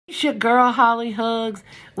It's your girl, Holly Hugs.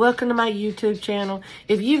 Welcome to my YouTube channel.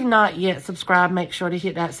 If you've not yet subscribed, make sure to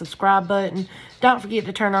hit that subscribe button. Don't forget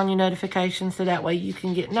to turn on your notifications so that way you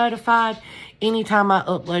can get notified anytime I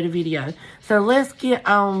upload a video. So let's get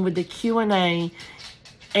on with the Q&A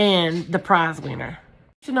and the prize winner.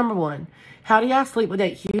 Question number 1. How do y'all sleep with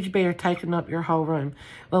that huge bear taking up your whole room?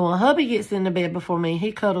 Well, when hubby gets into bed before me,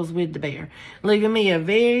 he cuddles with the bear, leaving me a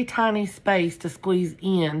very tiny space to squeeze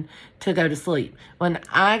in to go to sleep. When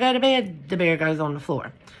I go to bed, the bear goes on the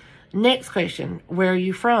floor. Next question. Where are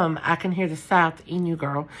you from? I can hear the South in you,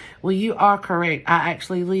 girl. Well, you are correct. I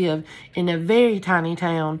actually live in a very tiny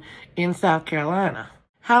town in South Carolina.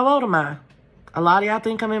 How old am I? A lot of y'all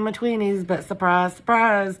think I'm in my 20s, but surprise,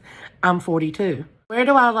 surprise, I'm 42. Where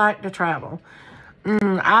do I like to travel?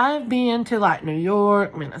 I've been to like New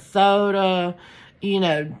York, Minnesota,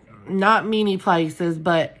 not many places,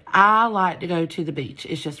 but I like to go to the beach.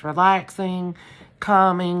 It's just relaxing,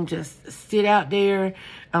 calming, just sit out there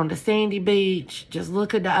on the sandy beach, just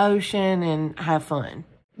look at the ocean and have fun.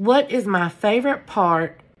 What is my favorite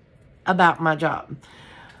part about my job?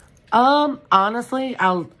 Honestly,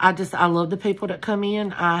 I love the people that come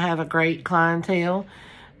in. I have a great clientele.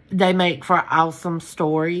 They make for awesome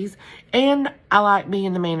stories. And I like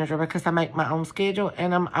being the manager because I make my own schedule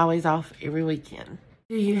and I'm always off every weekend.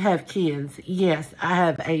 Do you have kids? Yes, I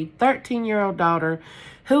have a 13-year-old daughter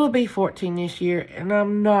who will be 14 this year and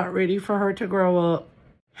I'm not ready for her to grow up.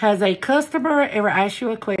 Has a customer ever asked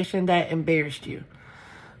you a question that embarrassed you?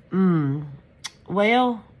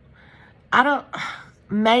 Well,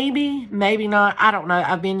 maybe not. I don't know.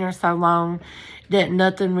 I've been there so long that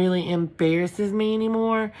nothing really embarrasses me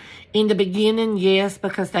anymore. In the beginning, yes,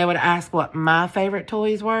 because they would ask what my favorite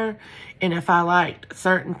toys were. And if I liked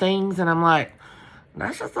certain things, and I'm like,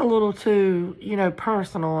 that's just a little too,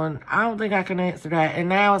 personal. And I don't think I can answer that. And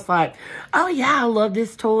now it's like, oh yeah, I love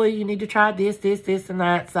this toy. You need to try this, and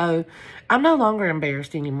that. So I'm no longer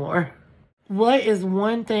embarrassed anymore. What is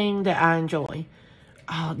one thing that I enjoy?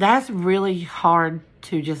 Oh, that's really hard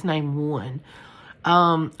to just name one.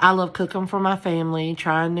 I love cooking for my family,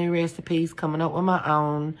 trying new recipes, coming up with my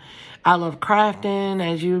own. I love crafting,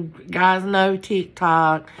 as you guys know,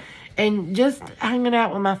 TikTok, and just hanging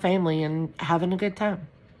out with my family and having a good time.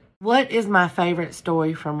 What is my favorite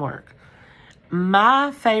story from work?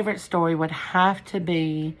 My favorite story would have to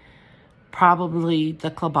be probably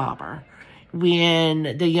the clobber.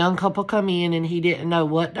 When the young couple come in and he didn't know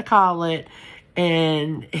what to call it,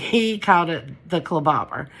 and he called it the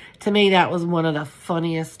clobber. To me, that was one of the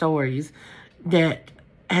funniest stories that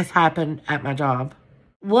has happened at my job.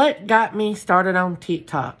 What got me started on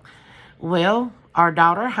TikTok? Well, our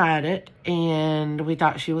daughter had it, and we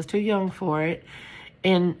thought she was too young for it.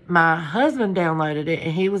 And my husband downloaded it,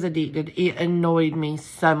 and he was addicted. It annoyed me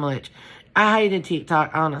so much. I hated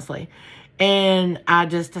TikTok, honestly. And I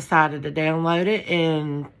just decided to download it,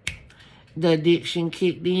 and the addiction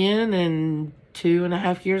kicked in, and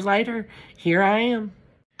 2.5 years later, here I am.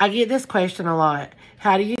 I get this question a lot.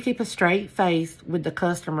 How do you keep a straight face with the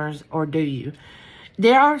customers, or do you?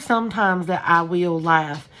 There are some times that I will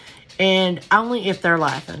laugh, and only if they're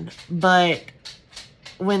laughing. But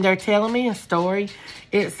when they're telling me a story,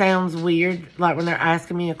 it sounds weird, like when they're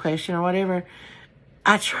asking me a question or whatever.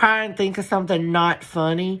 I try and think of something not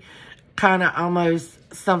funny, kind of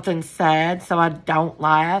almost something sad, so I don't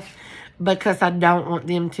laugh, because I don't want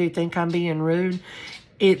them to think I'm being rude.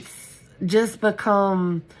 It's just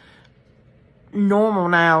become normal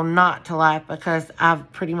now not to laugh because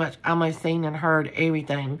I've pretty much almost seen and heard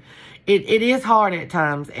everything. It is hard at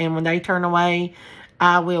times, and when they turn away,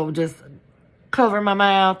 I will just cover my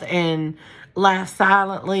mouth and laugh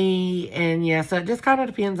silently. And yeah, so it just kind of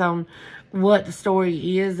depends on what the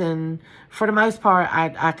story is, and for the most part,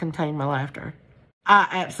 I contain my laughter. I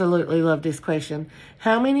absolutely love this question.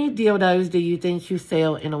 How many dildos do you think you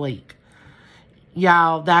sell in a week?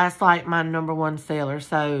 Y'all, that's like my #1 seller.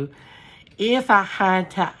 So if I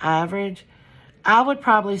had to average, I would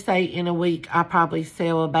probably say in a week, I probably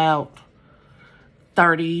sell about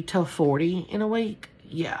 30 to 40 in a week.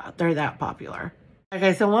 Yeah, they're that popular.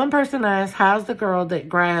 Okay, so one person asked, how's the girl that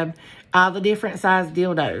grabbed all the different size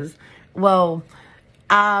dildos? Well,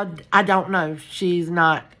 I don't know. She's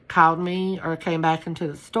not called me or came back into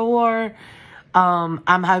the store.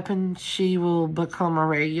 I'm hoping she will become a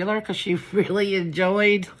regular because she really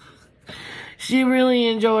enjoyed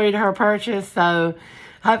her purchase. So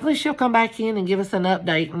hopefully she'll come back in and give us an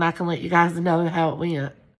update, and I can let you guys know how it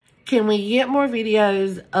went. Can we get more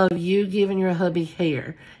videos of you giving your hubby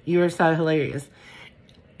hair? You are so hilarious.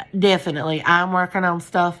 Definitely. I'm working on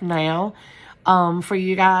stuff now. for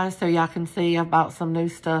you guys so y'all can see. I bought some new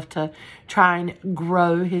stuff to try and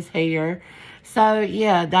grow his hair. So,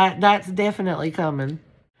 yeah, that's definitely coming.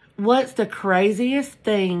 What's the craziest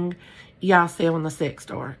thing y'all sell in the sex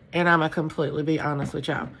store? And I'm going to completely be honest with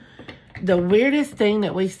y'all. The weirdest thing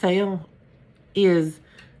that we sell is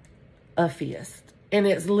a fist. And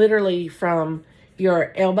it's literally from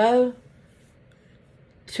your elbow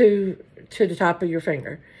to the top of your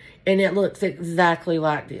finger. And it looks exactly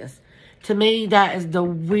like this. To me, that is the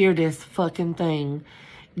weirdest fucking thing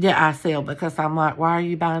that I sell. Because I'm like, why are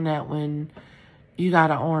you buying that when you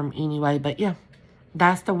got an arm anyway? But yeah,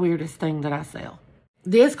 that's the weirdest thing that I sell.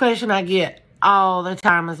 This question I get all the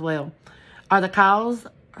time as well. Are the calls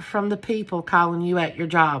from the people calling you at your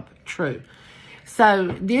job true?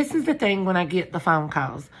 So this is the thing when I get the phone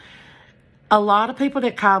calls. A lot of people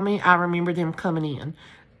that call me, I remember them coming in.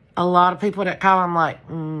 A lot of people that call, I'm like,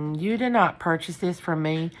 you did not purchase this from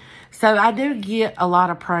me. So I do get a lot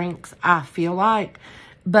of pranks, I feel like.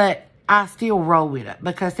 But I still roll with it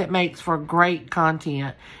because it makes for great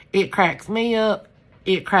content. It cracks me up.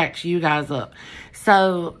 It cracks you guys up.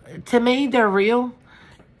 So to me, they're real.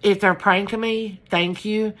 If they're pranking me, thank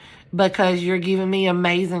you. Because you're giving me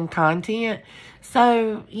amazing content.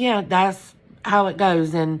 So, yeah, that's how it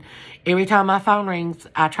goes. And every time my phone rings,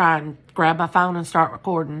 I try and grab my phone and start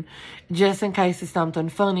recording. Just in case it's something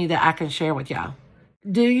funny that I can share with y'all.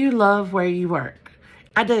 Do you love where you work?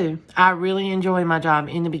 I do. I really enjoy my job.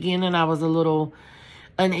 In the beginning, I was a little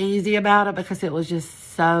uneasy about it because it was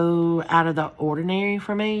just so out of the ordinary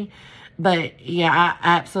for me. But, yeah, I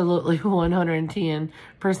absolutely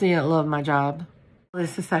 110% love my job.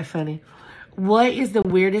 This is so funny. What is the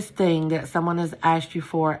weirdest thing that someone has asked you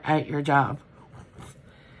for at your job?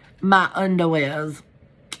 My underwears.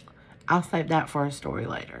 I'll save that for a story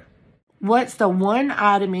later. What's the one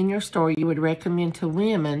item in your store you would recommend to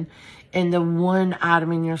women and the one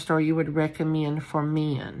item in your store you would recommend for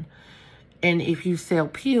men? And if you sell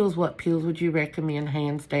pills, what pills would you recommend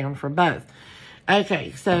hands down for both?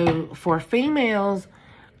 Okay, so for females,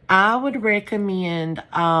 I would recommend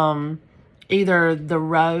either the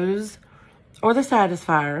Rose or the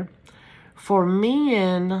Satisfier. For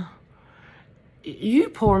men, you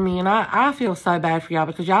poor men, I feel so bad for y'all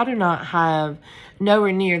because y'all do not have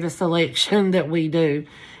nowhere near the selection that we do.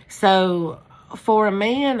 So for a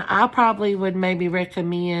man, I probably would maybe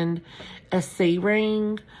recommend a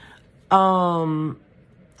C-ring, or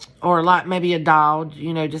like maybe a dog,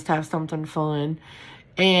 you know, just have something fun.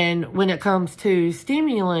 And when it comes to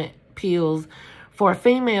stimulant pills, for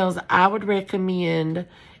females, I would recommend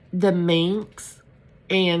the Minx.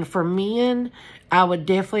 And for men, I would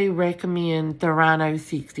definitely recommend the Rhino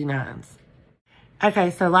 69s.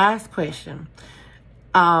 Okay, so last question.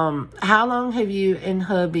 How long have you and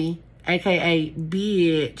hubby, aka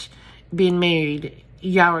bitch, been married?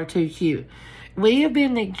 Y'all are too cute. We have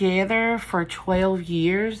been together for 12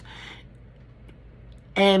 years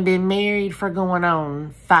and been married for going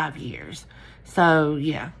on 5 years. So,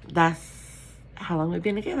 yeah, that's how long we've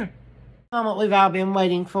been together. What we've all been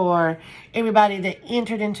waiting for. Everybody that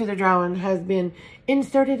entered into the drawing has been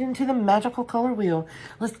inserted into the magical color wheel.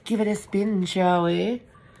 Let's give it a spin, shall we?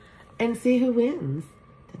 And see who wins.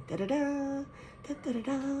 Da, da, da, da, da, da,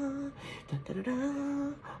 da, da, da, da,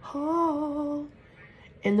 da. Oh.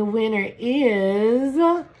 And the winner is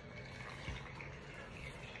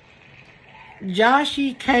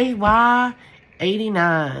Joshy KY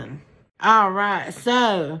 89. All right,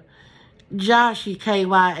 so Joshy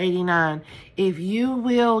KY 89, if you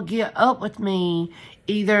will get up with me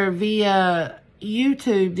either via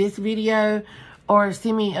YouTube, this video, or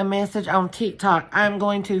send me a message on TikTok, I'm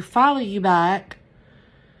going to follow you back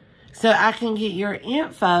so I can get your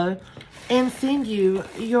info and send you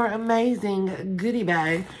your amazing goodie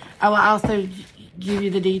bag. I will also give you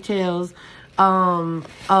the details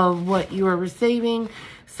of what you are receiving.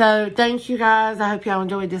 So thank you guys. I hope y'all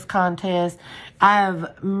enjoyed this contest. I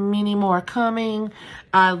have many more coming.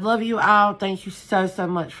 I love you all. Thank you so, so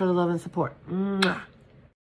much for the love and support. Mwah.